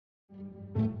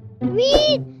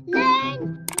Read,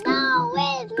 learn, know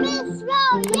with Miss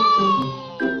Ro.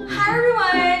 Yay! Hi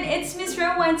everyone, it's Miss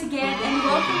Ro once again and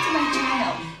welcome to my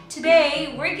channel.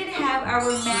 Today, we're gonna have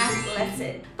our math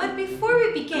lesson. But before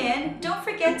we begin, don't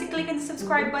forget to click on the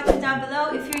subscribe button down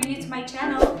below if you're new to my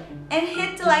channel and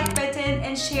hit the like button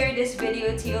and share this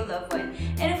video to your loved one.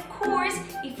 And of course,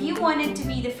 if you wanted to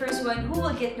be the first one who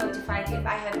will get notified if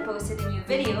I have posted a new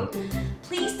video,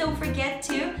 please don't forget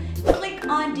to click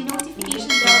on the notification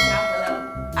bell down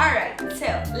below. Alright,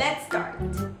 so let's start.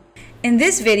 In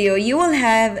this video, you will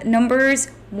have numbers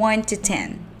 1 to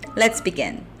 10. Let's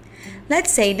begin.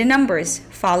 Let's say the numbers.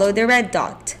 Follow the red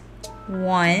dot.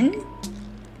 1,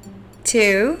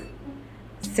 2,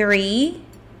 3,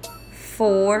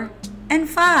 4, and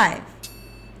 5.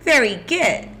 Very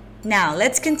good. Now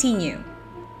let's continue.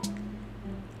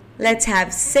 Let's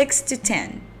have 6 to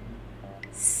 10.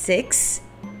 6,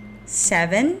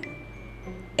 7,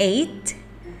 8,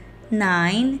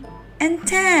 9, and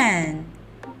 10.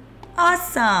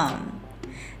 Awesome!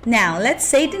 Now, let's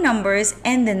say the numbers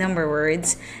and the number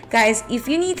words. Guys, if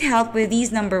you need help with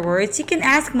these number words, you can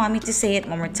ask mommy to say it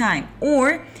one more time.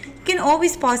 Or, you can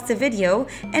always pause the video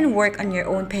and work on your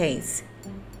own pace.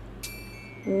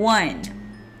 1.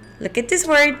 Look at this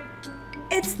word.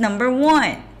 It's number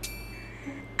 1.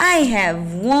 I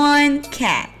have 1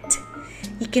 cat.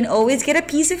 You can always get a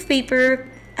piece of paper,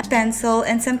 a pencil,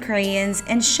 and some crayons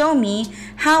and show me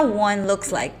how 1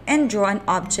 looks like and draw an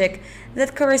object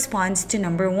that corresponds to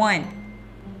number 1.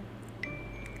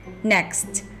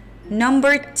 Next,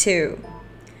 number 2.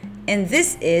 And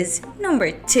this is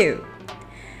number 2.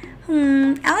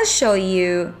 I'll show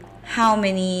you how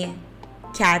many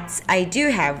cats I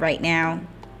do have right now.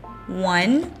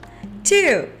 1,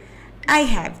 2. I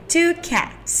have 2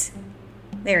 cats.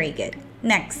 Very good.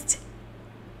 Next,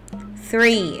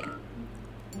 3.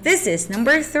 This is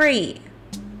number 3.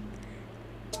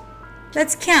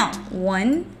 Let's count.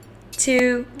 1,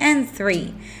 2, and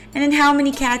 3. And then how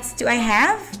many cats do I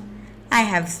have? I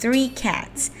have 3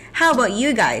 cats. How about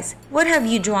you guys? What have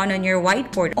you drawn on your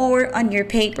whiteboard or on your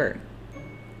paper?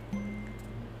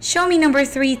 Show me number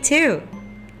 3 too.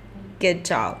 Good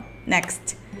job.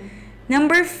 Next,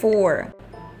 number 4.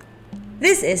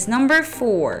 This is number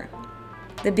 4.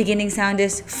 The beginning sound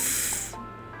is f,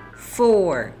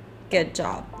 4. Good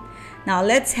job. Now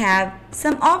let's have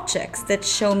some objects that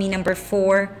show me number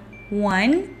 4.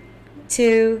 1,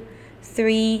 2,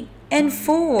 3, and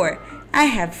 4. I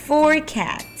have 4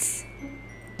 cats.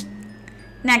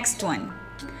 Next one.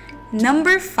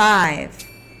 Number 5.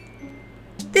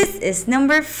 This is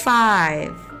number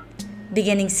 5.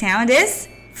 Beginning sound is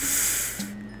f.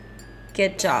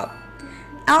 Good job.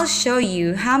 I'll show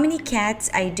you how many cats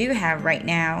I do have right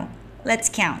now. Let's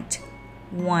count.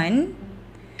 1,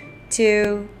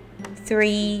 2,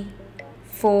 3,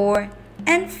 4,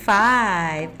 and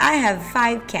 5. I have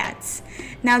 5 cats.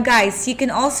 Now guys, you can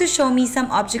also show me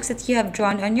some objects that you have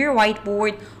drawn on your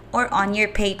whiteboard or on your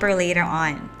paper later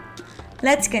on.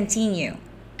 Let's continue.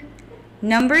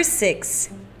 Number 6.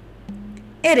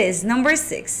 It is number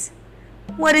 6.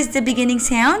 What is the beginning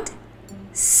sound?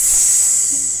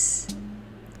 S.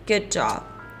 Good job.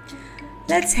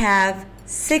 Let's have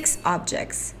 6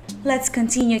 objects. Let's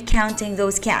continue counting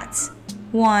those cats.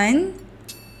 1,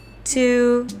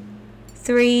 2,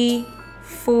 3,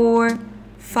 4,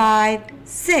 5,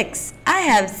 6. I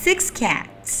have 6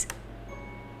 cats.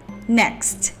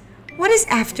 Next, what is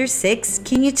after 6?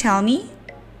 Can you tell me?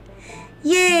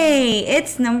 Yay!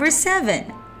 It's number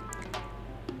 7.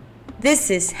 This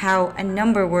is how a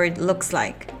number word looks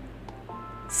like.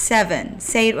 7.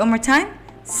 Say it one more time.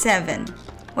 7.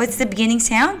 What's the beginning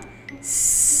sound?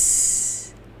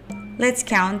 S. Let's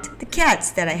count the cats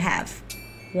that I have.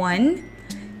 1,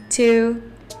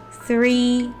 2,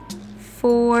 3,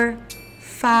 4,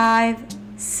 5,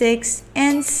 6,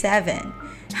 and 7.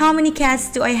 How many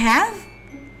cats do I have?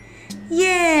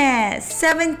 Yeah,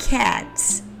 7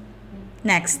 cats.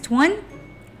 Next one.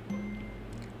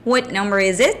 What number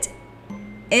is it?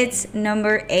 It's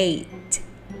number 8.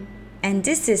 And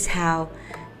this is how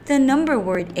the number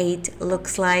word 8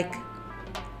 looks like.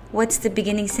 What's the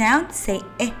beginning sound? Say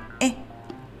eh, eh.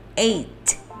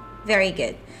 8. Very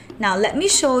good. Now let me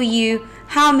show you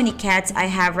how many cats I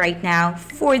have right now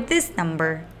for this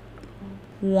number.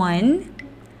 1,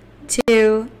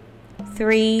 2,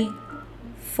 3,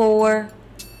 4,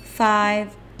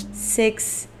 5,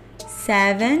 6,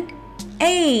 7,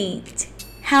 8.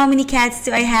 How many cats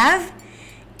do I have?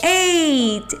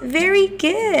 8. Very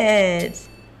good.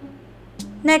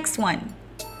 Next one.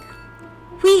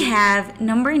 We have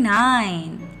number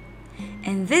 9.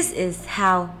 And this is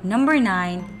how number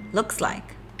 9 looks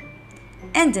like.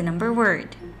 And the number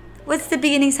word. What's the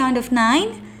beginning sound of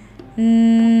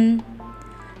 9?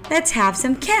 Let's have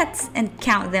some cats and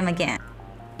count them again.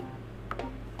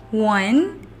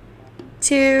 1,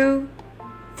 2,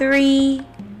 3,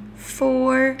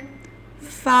 4,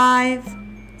 5,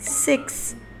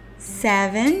 6,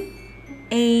 7,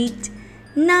 8,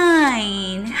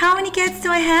 9. How many cats do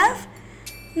I have?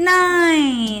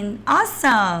 9.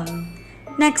 Awesome.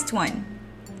 Next one.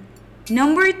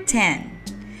 Number 10.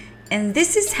 And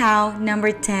this is how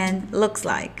number 10 looks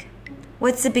like.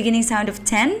 What's the beginning sound of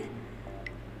 10?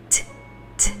 T,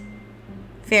 t.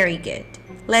 Very good.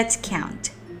 Let's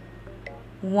count.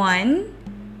 1,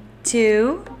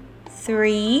 2,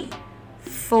 3,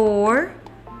 4,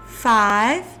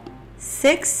 5,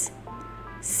 6,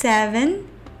 7,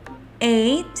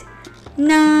 8,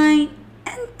 9,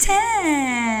 and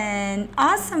 10.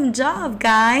 Awesome job,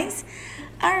 guys.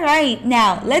 Alright,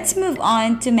 now let's move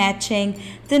on to matching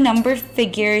the number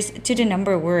figures to the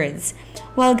number words.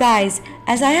 Well guys,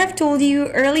 as I have told you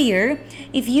earlier,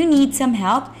 if you need some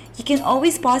help, you can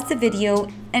always pause the video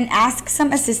and ask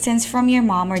some assistance from your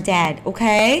mom or dad,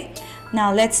 okay?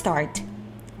 Now let's start.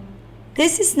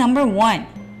 This is number 1.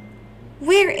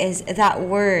 Where is that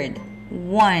word?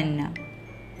 1.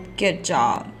 Good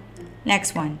job.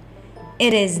 Next one.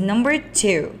 It is number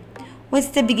 2. What's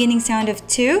the beginning sound of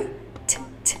 2?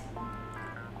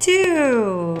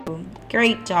 2.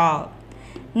 Great job.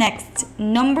 Next,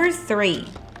 number 3.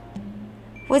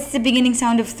 What's the beginning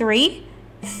sound of 3?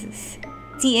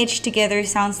 TH together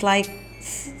sounds like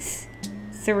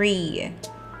 3.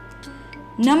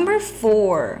 Number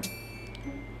 4.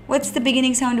 What's the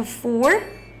beginning sound of 4?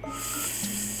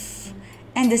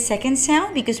 And the second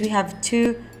sound, because we have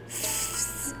 2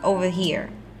 over here.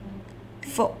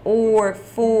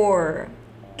 4.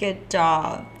 Good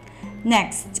job.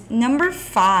 Next, number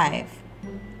 5.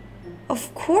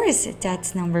 Of course,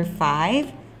 that's number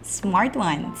 5. Smart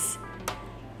ones.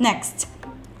 Next,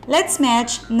 let's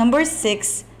match number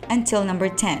 6 until number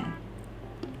 10.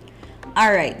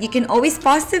 Alright, you can always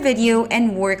pause the video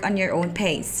and work on your own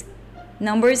pace.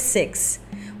 Number 6.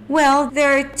 Well,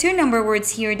 there are 2 number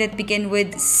words here that begin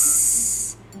with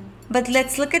S. But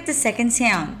let's look at the second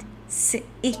sound. S,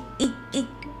 I, I, I.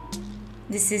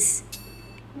 This is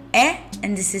E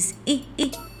and this is I,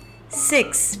 I.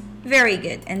 6. Very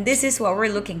good. And this is what we're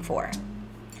looking for.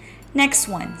 Next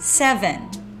one, 7.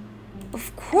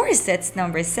 Of course, that's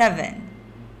number 7.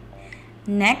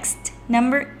 Next,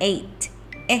 number 8.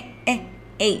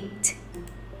 8.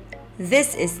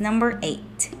 This is number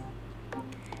 8.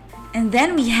 And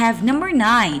then we have number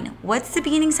 9. What's the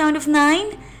beginning sound of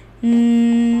 9?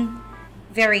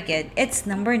 Very good. It's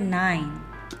number 9.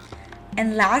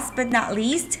 And last but not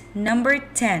least, number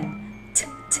 10.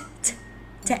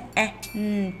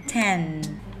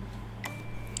 10.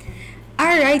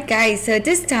 Alright guys, so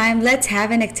this time let's have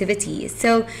an activity.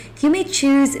 So you may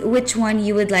choose which one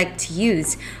you would like to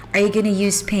use. Are you going to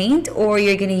use paint or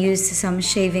you're going to use some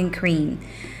shaving cream?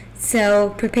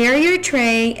 So prepare your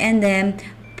tray and then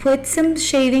put some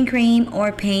shaving cream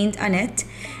or paint on it,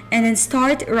 and then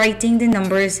start writing the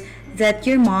numbers that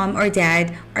your mom or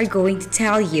dad are going to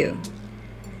tell you.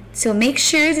 So make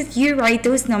sure that you write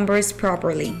those numbers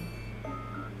properly.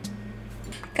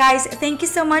 Guys, thank you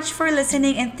so much for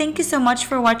listening and thank you so much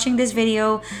for watching this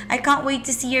video. I can't wait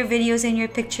to see your videos and your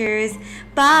pictures.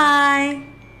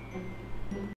 Bye!